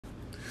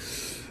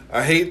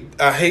I hate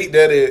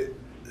that it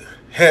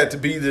had to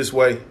be this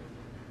way,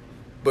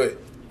 but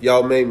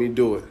y'all made me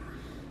do it.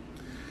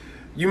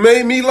 You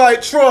made me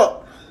like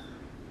Trump,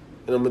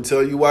 and I'm going to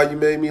tell you why you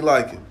made me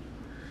like him.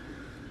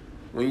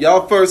 When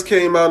y'all first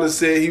came out and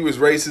said he was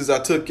racist,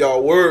 I took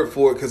y'all word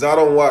for it because I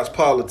don't watch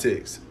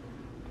politics.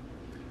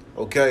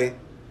 Okay?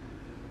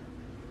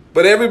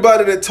 But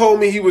everybody that told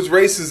me he was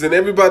racist and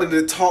everybody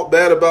that talked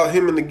bad about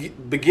him in the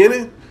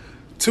beginning,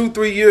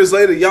 2-3 years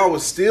later, y'all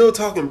was still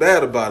talking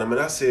bad about him.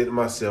 And I said to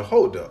myself,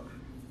 hold up.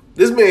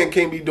 This man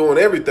can't be doing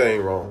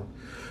everything wrong.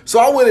 So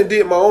I went and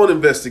did my own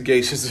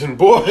investigations. And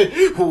boy,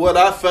 what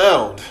I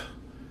found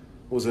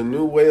was a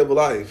new way of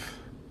life.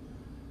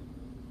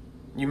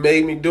 You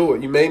made me do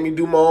it. You made me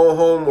do my own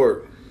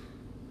homework.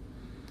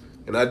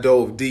 And I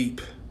dove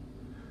deep.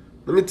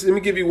 Let me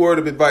give you a word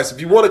of advice.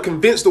 If you want to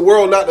convince the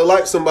world not to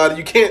like somebody,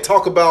 you can't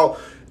talk about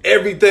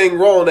everything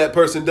wrong that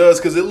person does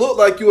because it looked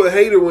like you're a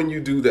hater when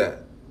you do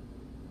that.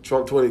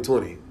 Trump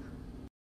 2020.